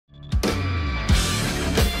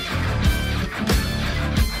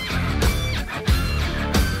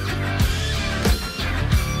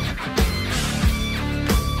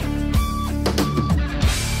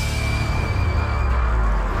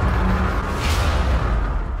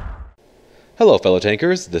Hello fellow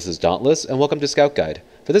tankers, this is Dauntless and welcome to Scout Guide.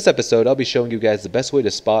 For this episode I'll be showing you guys the best way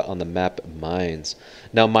to spot on the map Mines.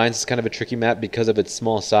 Now Mines is kind of a tricky map because of its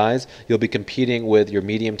small size. You'll be competing with your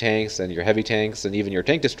medium tanks and your heavy tanks and even your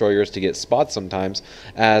tank destroyers to get spots sometimes,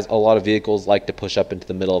 as a lot of vehicles like to push up into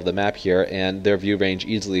the middle of the map here and their view range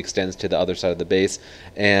easily extends to the other side of the base,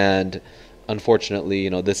 and unfortunately,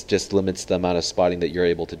 this just limits the amount of spotting that you're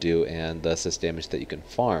able to do and the assist damage that you can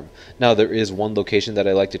farm. Now, there is one location that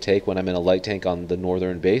I like to take when I'm in a light tank on the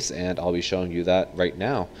northern base, and I'll be showing you that right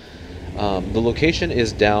now. The location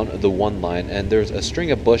is down the 1 line, and there's a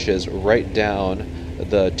string of bushes right down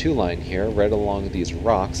the 2 line here, right along these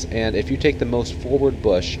rocks, and if you take the most forward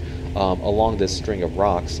bush along this string of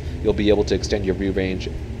rocks, you'll be able to extend your view range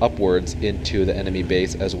upwards into the enemy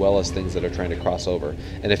base, as well as things that are trying to cross over.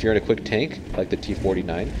 And if you're in a quick tank like the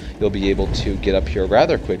T-49, you'll be able to get up here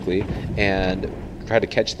rather quickly and try to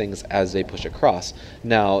catch things as they push across.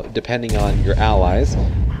 Now, depending on your allies,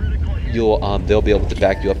 they'll be able to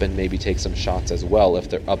back you up and maybe take some shots as well if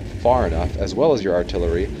they're up far enough, as well as your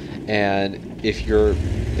artillery. And if you're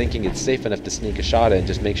thinking it's safe enough to sneak a shot in,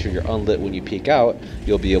 just make sure you're unlit when you peek out.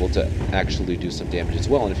 You'll be able to actually do some damage as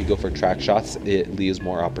well. And if you go for track shots, it leaves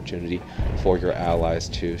more opportunity for your allies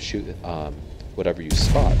to shoot whatever you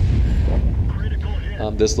spot.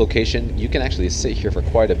 This location, you can actually sit here for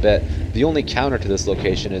quite a bit. The only counter to this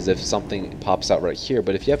location is if something pops out right here,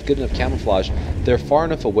 but if you have good enough camouflage, they're far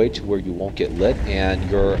enough away to where you won't get lit, and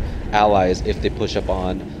your allies, if they push up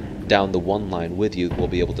on down the 1 line with you, will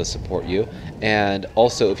be able to support you. And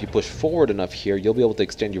also, if you push forward enough here, you'll be able to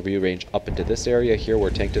extend your view range up into this area here where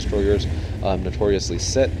tank destroyers notoriously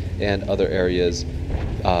sit, and other areas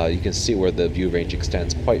you can see where the view range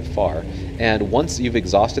extends quite far. And once you've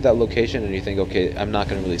exhausted that location and you think, okay, I'm not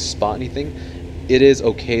going to really spot anything, it is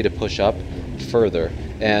okay to push up further.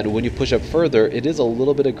 And when you push up further, it is a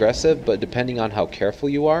little bit aggressive, but depending on how careful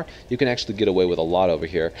you are, you can actually get away with a lot over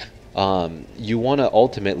here. You want to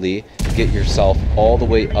ultimately get yourself all the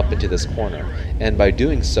way up into this corner, and by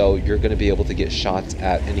doing so you're going to be able to get shots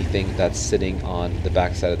at anything that's sitting on the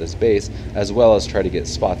backside of this base, as well as try to get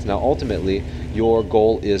spots. Now ultimately your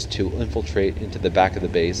goal is to infiltrate into the back of the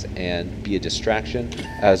base and be a distraction,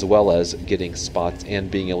 as well as getting spots and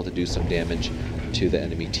being able to do some damage to the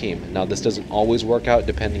enemy team. Now this doesn't always work out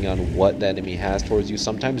depending on what the enemy has towards you.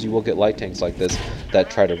 Sometimes you will get light tanks like this that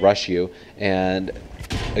try to rush you, and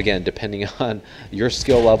again, depending on your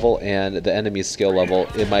skill level and the enemy's skill level,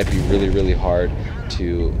 it might be really hard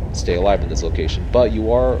to stay alive in this location. But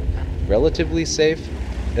you are relatively safe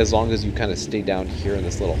as long as you kind of stay down here in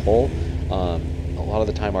this little hole. A lot of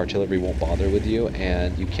the time artillery won't bother with you,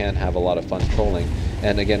 and you can have a lot of fun trolling.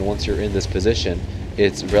 And again, once you're in this position,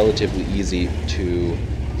 it's relatively easy to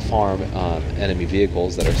farm enemy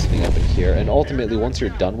vehicles that are sitting up in here. And ultimately, once you're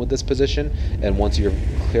done with this position and once you've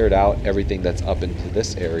cleared out everything that's up into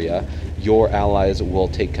this area, your allies will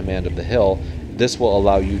take command of the hill. This will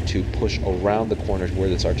allow you to push around the corners where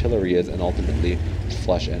this artillery is and ultimately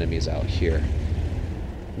flush enemies out here.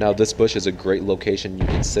 Now this bush is a great location you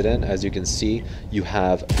can sit in. As you can see, you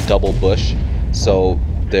have double bush, so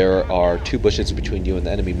there are 2 bushes between you and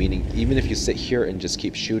the enemy, meaning even if you sit here and just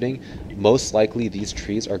keep shooting, most likely these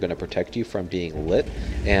trees are going to protect you from being lit.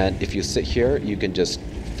 And if you sit here, you can just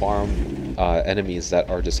farm enemies that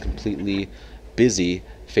are just completely busy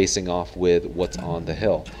facing off with what's on the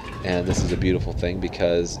hill. And this is a beautiful thing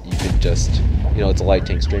because you can just, it's a light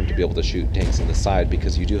tank stream to be able to shoot tanks in the side,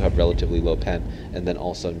 because you do have relatively low pen, and then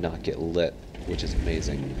also not get lit, which is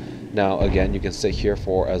amazing. Now again, you can sit here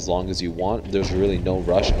for as long as you want. There's really no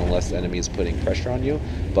rush unless the enemy is putting pressure on you,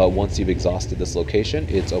 but once you've exhausted this location,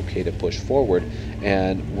 it's okay to push forward.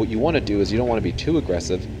 And what you want to do is you don't want to be too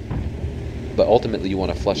aggressive, but ultimately you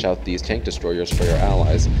want to flush out these tank destroyers for your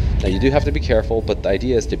allies. Now you do have to be careful, but the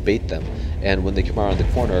idea is to bait them, and when they come around the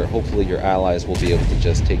corner, hopefully your allies will be able to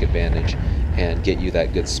just take advantage and get you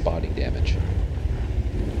that good spotting damage.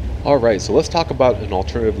 Alright, so let's talk about an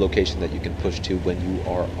alternative location that you can push to when you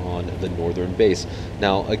are on the northern base.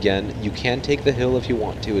 Now again, you can take the hill if you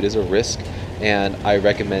want to. It is a risk, and I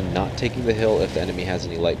recommend not taking the hill if the enemy has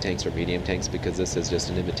any light tanks or medium tanks, because this is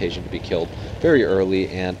just an invitation to be killed very early,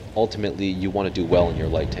 and ultimately you want to do well in your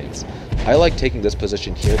light tanks. I like taking this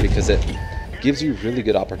position here because it gives you really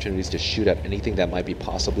good opportunities to shoot at anything that might be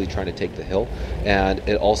possibly trying to take the hill, and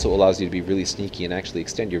it also allows you to be really sneaky and actually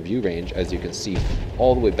extend your view range, as you can see,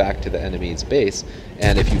 all the way back to the enemy's base.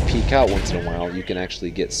 And if you peek out once in a while, you can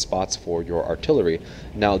actually get spots for your artillery.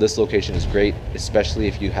 Now this location is great, especially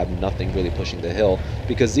if you have nothing really pushing the hill,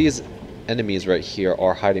 because these enemies right here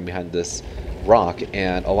are hiding behind this rock,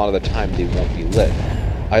 and a lot of the time they won't be lit.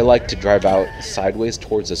 I like to drive out sideways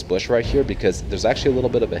towards this bush right here because there's actually a little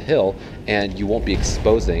bit of a hill and you won't be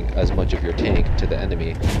exposing as much of your tank to the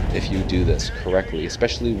enemy if you do this correctly,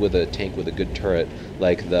 especially with a tank with a good turret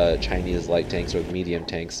like the Chinese light tanks or the medium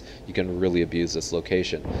tanks. You can really abuse this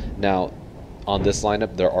location. Now, on this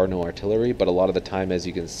lineup, there are no artillery, but a lot of the time, as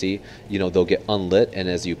you can see, they'll get unlit, and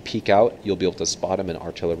as you peek out, you'll be able to spot them, and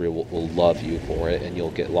artillery will love you for it, and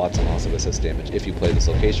you'll get lots and lots of assist damage if you play this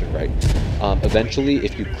location right. Eventually,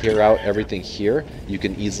 if you clear out everything here, you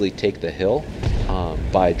can easily take the hill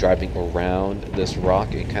by driving around this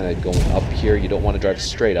rock and kind of going up here. You don't want to drive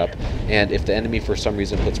straight up, and if the enemy for some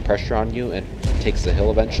reason puts pressure on you and takes the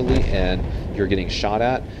hill eventually, and you're getting shot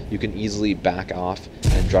at, you can easily back off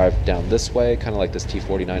and drive down this way, kind of like this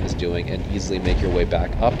T-49 is doing, and easily make your way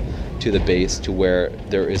back up to the base to where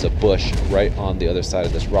there is a bush right on the other side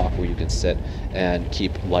of this rock where you can sit and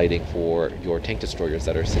keep lighting for your tank destroyers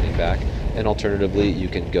that are sitting back. And alternatively, you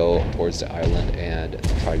can go towards the island and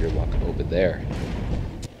try your luck over there.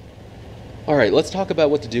 Alright, let's talk about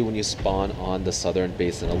what to do when you spawn on the southern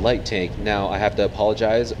base in a light tank. Now, I have to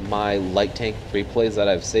apologize, my light tank replays that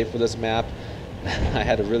I've saved for this map, I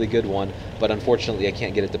had a really good one, but unfortunately I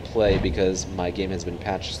can't get it to play because my game has been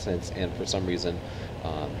patched since, and for some reason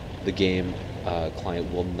the game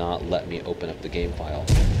client will not let me open up the game file.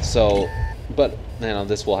 So, but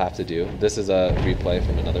this will have to do. This is a replay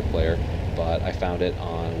from another player, but I found it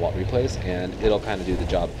on Watt Replays, and it'll kind of do the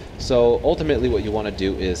job. So ultimately what you want to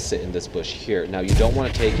do is sit in this bush here. Now, you don't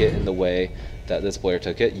want to take it in the way that this player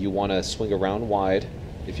took it. You want to swing around wide,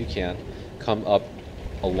 if you can, come up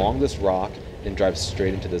along this rock, and drive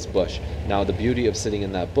straight into this bush. Now, the beauty of sitting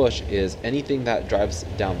in that bush is anything that drives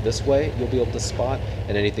down this way, you'll be able to spot,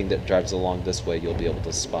 and anything that drives along this way, you'll be able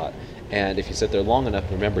to spot. And if you sit there long enough,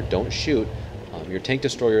 remember, don't shoot. Your tank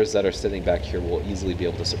destroyers that are sitting back here will easily be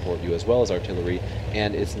able to support you, as well as artillery,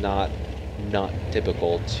 and it's not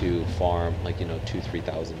typical to farm like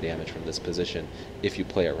 2,000-3,000 damage from this position if you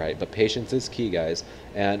play it right. But patience is key, guys,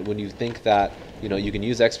 and when you think that you can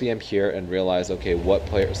use XVM here and realize, okay, what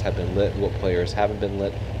players have been lit, what players haven't been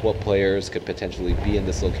lit, what players could potentially be in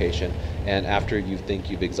this location, and after you think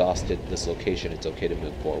you've exhausted this location, it's okay to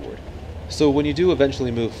move forward. So when you do eventually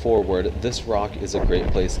move forward, this rock is a great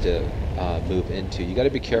place to move into. You got to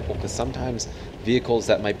be careful because sometimes vehicles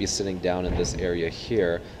that might be sitting down in this area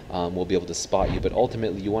here will be able to spot you, but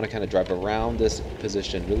ultimately you want to kind of drive around this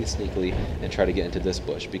position really sneakily and try to get into this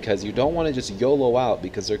bush, because you don't want to just YOLO out,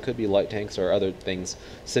 because there could be light tanks or other things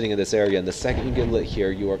sitting in this area, and the second you get lit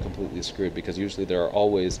here, you are completely screwed, because usually there are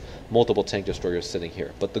always multiple tank destroyers sitting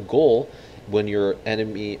here. But the goal when your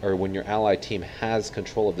enemy or when your allied team has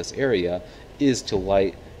control of this area is to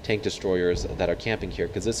light tank destroyers that are camping here,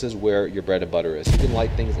 because this is where your bread and butter is. You can light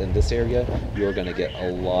things in this area, you're going to get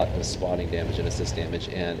a lot of spotting damage and assist damage,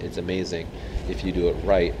 and it's amazing if you do it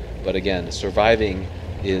right. But again, surviving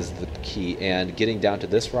is the key, and getting down to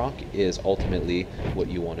this rock is ultimately what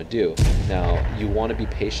you want to do. Now, you want to be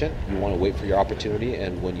patient, you want to wait for your opportunity,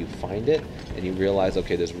 and when you find it and you realize,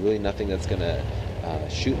 okay, there's really nothing that's going to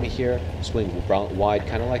shoot me here, swing wide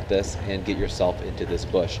kind of like this and get yourself into this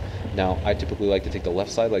bush. Now, I typically like to take the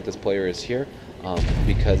left side like this player is here,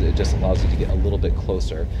 because it just allows you to get a little bit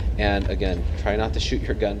closer. And again, try not to shoot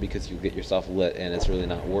your gun because you get yourself lit, and it's really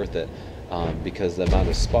not worth it, because the amount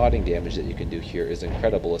of spotting damage that you can do here is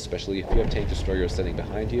incredible, especially if you have tank destroyers sitting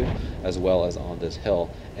behind you as well as on this hill.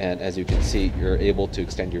 And as you can see, you're able to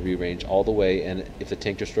extend your view range all the way, and if the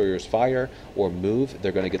tank destroyers fire or move,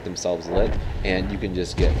 they're going to get themselves lit, and you can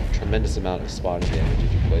just get a tremendous amount of spotting damage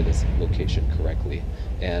if you play this location correctly.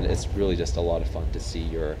 And it's really just a lot of fun to see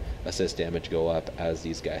your assist damage go up as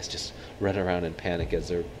these guys just run around and panic as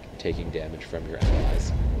they're taking damage from your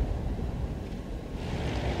allies.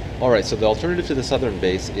 Alright, so the alternative to the southern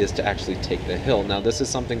base is to actually take the hill. Now, this is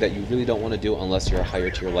something that you really don't want to do unless you're a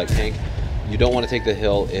higher tier light tank. You don't want to take the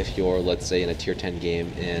hill if you're, let's say, in a tier 10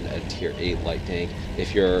 game in a tier 8 light tank.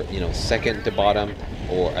 If you're, second to bottom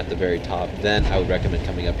or at the very top, then I would recommend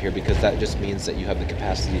coming up here, because that just means that you have the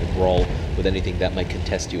capacity to brawl with anything that might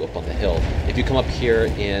contest you up on the hill. If you come up here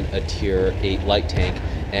in a tier 8 light tank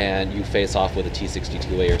and you face off with a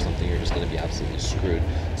T-62A or something, you're just going to be absolutely screwed.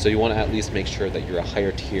 So you want to at least make sure that you're a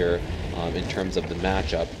higher tier in terms of the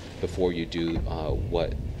matchup before you do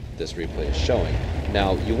what this replay is showing.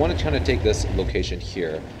 Now, you want to kind of take this location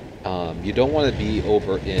here. You don't want to be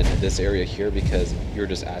over in this area here because you're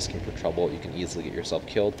just asking for trouble. You can easily get yourself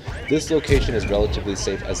killed. This location is relatively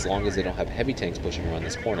safe as long as they don't have heavy tanks pushing around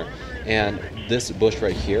this corner. And this bush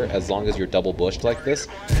right here, as long as you're double bushed like this,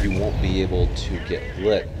 you won't be able to get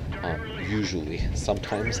lit Usually,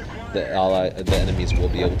 sometimes the enemies will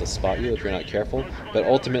be able to spot you if you're not careful. But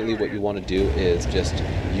ultimately, what you want to do is just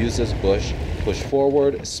use this bush, push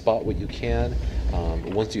forward, spot what you can.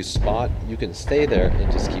 Once you spot, you can stay there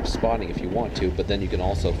and just keep spotting if you want to. But then you can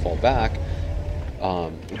also fall back.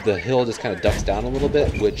 The hill just kind of ducks down a little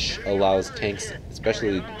bit, which allows tanks,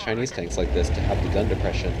 especially Chinese tanks like this, to have the gun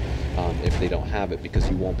depression if they don't have it, because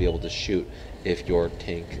you won't be able to shoot if your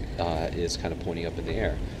tank is kind of pointing up in the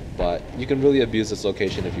air. But you can really abuse this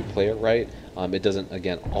location if you play it right. It doesn't,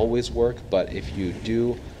 again, always work, but if you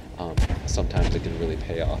do, sometimes it can really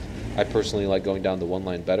pay off. I personally like going down the one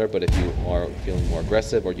line better, but if you are feeling more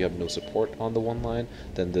aggressive or you have no support on the one line,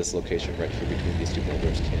 then this location right here between these two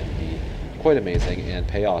boulders can be quite amazing and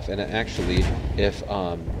pay off. And actually, if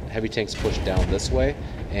heavy tanks push down this way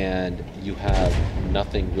and you have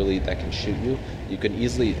nothing really that can shoot you, you can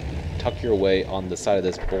easily tuck your way on the side of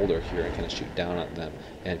this boulder here and kind of shoot down at them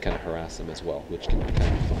and kind of harass them as well, which can be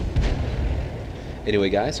kind of fun. Anyway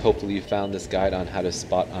guys, hopefully you found this guide on how to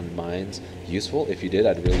spot on mines useful. If you did,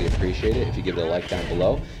 I'd really appreciate it if you give it a like down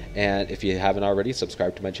below. And if you haven't already,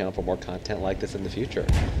 subscribe to my channel for more content like this in the future.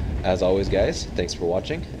 As always guys, thanks for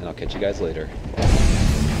watching, and I'll catch you guys later.